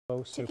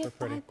Super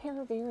pretty. To get 5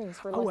 pair of earrings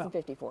for less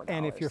than $54.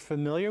 And if you're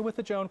familiar with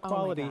the Joan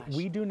quality, gosh.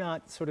 we do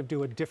not sort of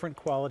do a different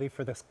quality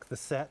for the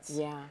sets.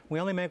 Yeah. We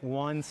only make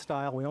one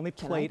style. We only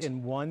plate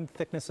in one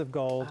thickness of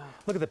gold.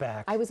 Look at the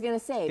back. I was going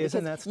to say,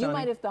 Isn't that because stunning? you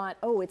might have thought,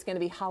 oh, it's going to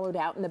be hollowed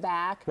out in the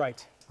back.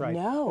 Right. Right.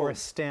 No. Or a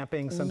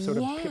stamping, some sort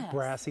of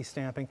brassy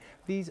stamping.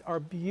 These are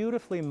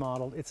beautifully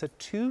modeled. It's a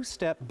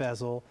 2-step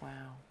bezel. Wow.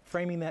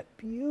 Framing that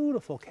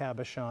beautiful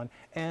cabochon,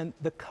 and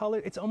the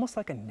color, it's almost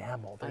like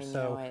enamel. They're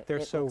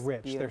so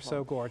rich, beautiful. they're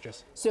so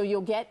gorgeous. So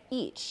you'll get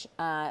each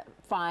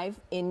 5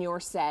 in your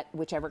set,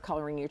 whichever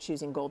coloring you're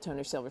choosing, gold tone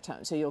or silver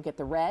tone. So you'll get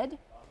the red,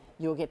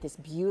 you'll get this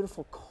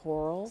beautiful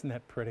coral. Isn't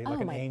that pretty? Like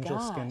an angel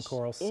skin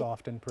coral,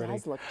 soft and pretty. It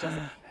does look just,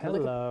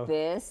 Hello. Look at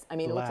this. I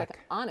mean, Black. it looks like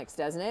onyx,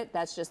 doesn't it?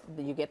 That's just,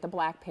 you get the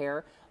black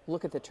pair.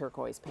 Look at the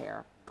turquoise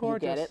pair.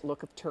 Gorgeous. You get it.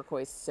 Look at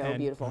turquoise, so and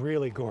beautiful.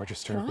 Really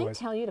gorgeous turquoise. Can I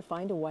tell you to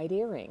find a white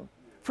earring?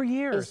 For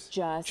years.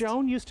 Just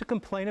Joan used to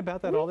complain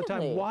about that all the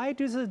time. Why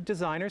do the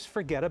designers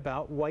forget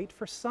about white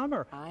for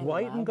summer?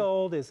 White and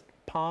gold is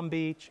Palm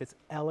Beach, it's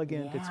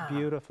elegant, it's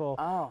beautiful.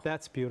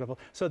 That's beautiful.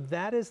 So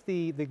that is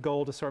the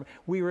gold assortment.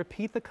 We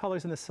repeat the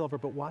colors in the silver,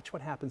 but watch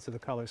what happens to the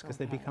colors because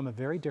they become a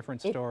very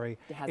different story.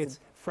 It's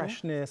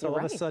freshness, all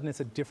of a sudden it's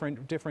a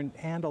different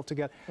handle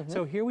together.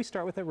 So here we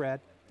start with the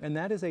red, and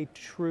that is a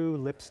true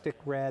lipstick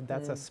red.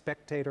 That's a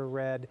spectator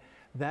red.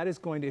 That is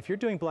going to, if you're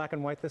doing black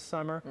and white this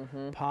summer,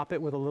 pop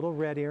it with a little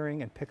red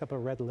earring and pick up a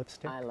red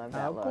lipstick. I love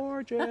that look.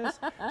 Gorgeous.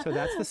 So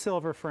that's the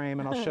silver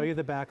frame, and I'll show you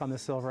the back on the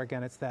silver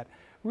again. It's that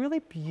really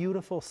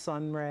beautiful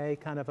sunray,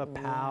 kind of a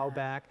pow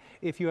back.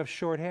 If you have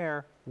short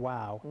hair,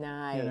 wow.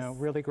 Nice. You know,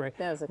 really great.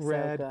 Those look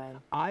red. so good.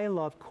 I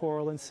love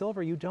coral and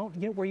silver. You don't,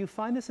 where you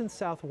find this in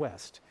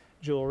Southwest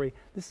jewelry,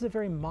 this is a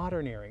very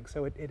modern earring.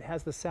 So it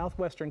has the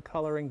Southwestern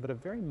coloring, but a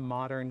very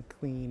modern,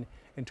 clean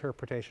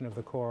interpretation of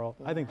the coral.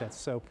 I think that's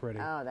so pretty.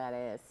 Oh, that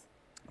is.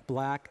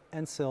 Black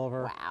and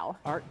silver. Wow.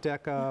 Art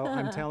Deco.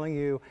 I'm telling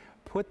you,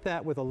 put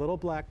that with a little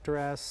black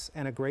dress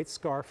and a great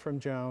scarf from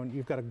Joan.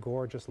 You've got a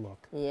gorgeous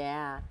look.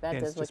 Yeah, that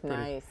does look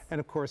nice.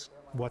 And of course,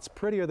 what's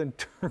prettier than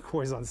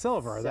turquoise on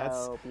silver?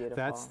 So beautiful.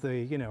 That's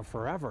the,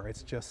 forever.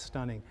 It's just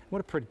stunning.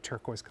 What a pretty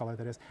turquoise color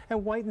that is.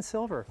 And white and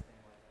silver.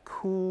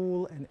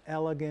 Cool and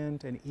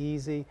elegant and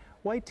easy.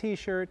 White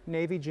t-shirt,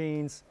 navy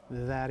jeans,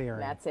 that earring.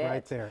 That's it.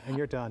 Right there, and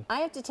you're done. I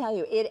have to tell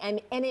you,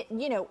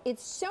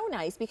 it's so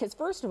nice because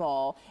first of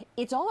all,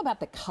 it's all about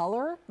the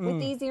color with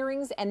these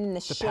earrings and the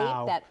shape,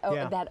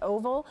 that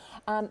oval.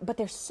 But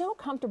they're so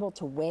comfortable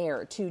to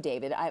wear too,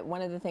 David.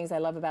 One of the things I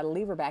love about a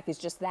leverback is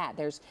just that.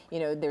 There's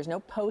no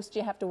post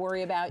you have to work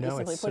about. You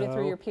simply put it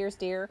through your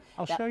pierced ear.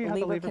 I'll show you how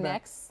the lever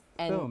connects.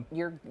 And boom.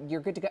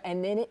 You're good to go.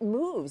 And then it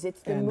moves.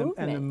 It's the movement.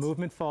 And the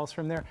movement falls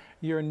from there.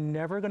 You're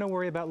never going to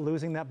worry about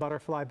losing that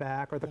butterfly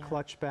back or the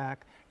clutch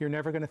back. You're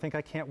never going to think,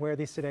 I can't wear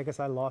these today because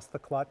I lost the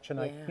clutch.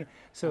 And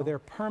so they're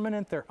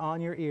permanent. They're on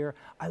your ear.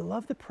 I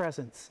love the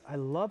presence. I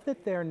love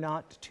that they're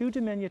not too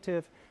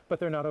diminutive, but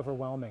they're not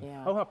overwhelming.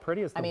 Yeah. Oh, how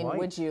pretty is the white?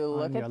 would you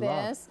look at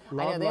this? I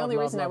know the only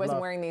reason I wasn't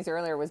wearing these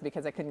earlier was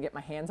because I couldn't get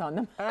my hands on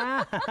them.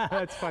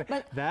 That's funny.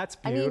 But, that's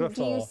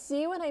beautiful. I mean, do you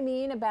see what I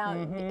mean about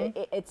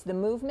it's the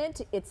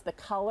movement, it's the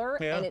color,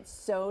 and it's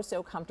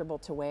so comfortable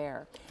to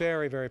wear.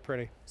 Very, very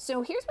pretty.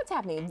 So here's what's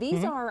happening.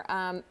 These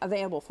are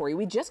available for you.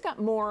 We just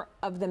got more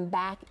of them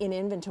back in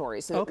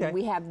inventory, so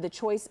we have the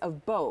choice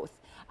of both.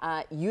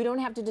 You don't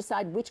have to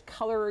decide which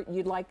color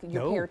you'd like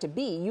your pair to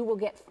be. You will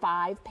get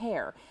 5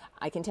 pair.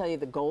 I can tell you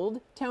the gold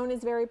tone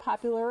is very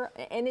popular,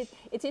 and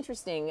it's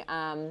interesting.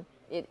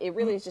 It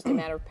really is just a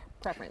matter of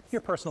preference.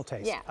 Your personal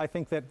taste. Yeah. I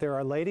think that there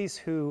are ladies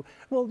who,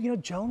 well,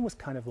 Joan was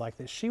kind of like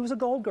this. She was a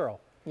gold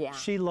girl. Yeah.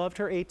 She loved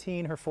her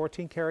 18, her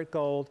 14 karat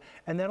gold,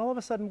 and then all of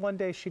a sudden one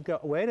day she'd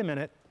go, wait a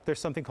minute, there's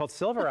something called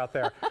silver out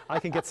there. I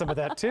can get some of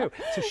that too.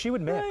 So she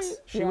would mix. Right.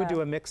 She would do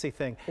a mixy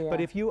thing. Yeah.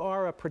 But if you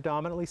are a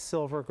predominantly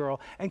silver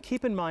girl, and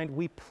keep in mind,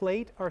 we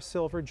plate our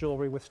silver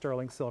jewelry with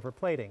sterling silver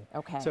plating.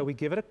 Okay. So we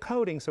give it a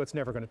coating so it's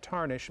never going to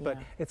tarnish, but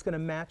it's going to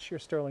match your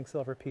sterling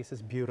silver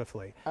pieces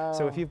beautifully.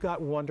 So if you've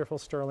got wonderful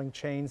sterling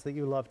chains that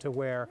you love to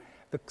wear,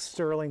 the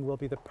sterling will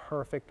be the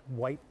perfect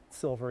white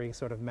silvery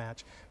sort of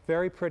match.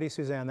 Very pretty,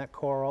 Suzanne, that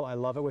coral. I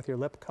love it with your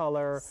lip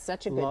color.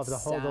 Such a good Love the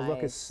whole, the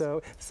look is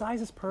size. the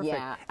size is perfect.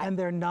 Yeah, and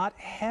they're not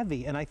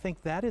heavy, and I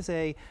think that is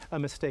a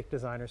mistake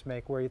designers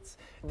make where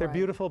they're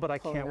beautiful, but I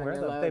can't wear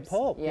them. They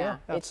pull. Yeah,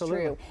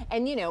 absolutely. It's true.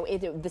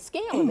 And the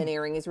scale of an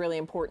earring is really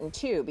important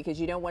too, because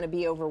you don't want to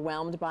be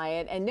overwhelmed by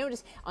it. And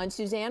notice on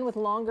Suzanne with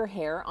longer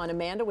hair, on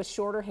Amanda with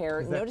shorter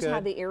hair, notice how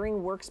the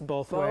earring works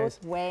both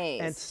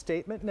ways. And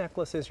statement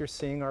necklaces, you're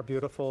seeing our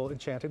beautiful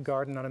Enchanted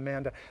Garden on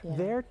Amanda.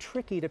 They're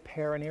tricky to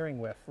pair an earring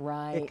with.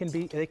 Right.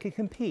 They can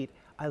compete.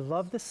 I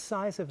love the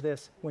size of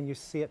this when you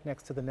see it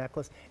next to the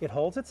necklace. It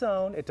holds its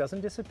own, it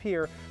doesn't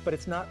disappear, but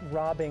it's not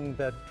robbing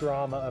the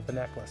drama of the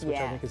necklace, which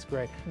I think is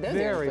great. Those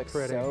very look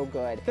pretty. So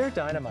good. They're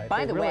dynamite.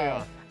 By the really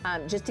way,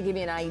 just to give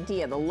you an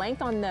idea, the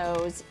length on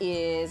those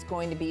is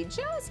going to be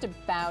just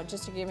about,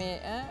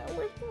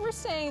 we're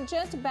saying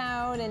just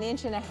about 1.5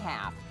 inches.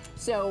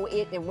 So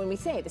when we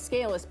say the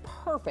scale is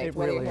perfect,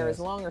 whether your hair is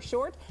long or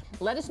short,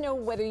 let us know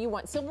whether you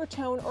want silver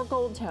tone or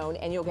gold tone,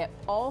 and you'll get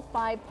all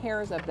 5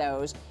 pairs of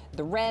those: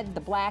 the red,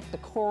 the black, the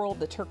coral,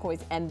 the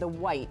turquoise, and the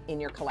white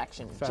in your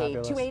collection.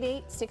 Fabulous.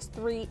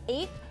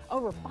 J288-638.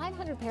 Over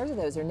 500 pairs of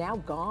those are now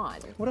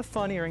gone. What a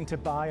fun earring to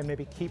buy and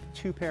maybe keep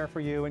 2 pair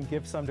for you and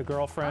give some to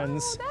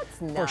girlfriends. Oh,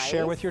 that's nice. Or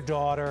share with your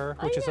daughter,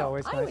 which is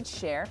always nice. I would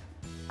share.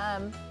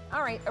 All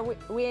right, are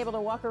we able to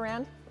walk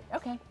around?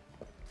 Okay.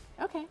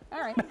 Okay, all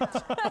right.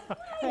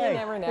 Hey, you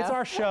never know. it's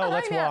our show.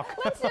 Let's walk.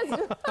 Let's just,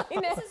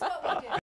 this is what we do.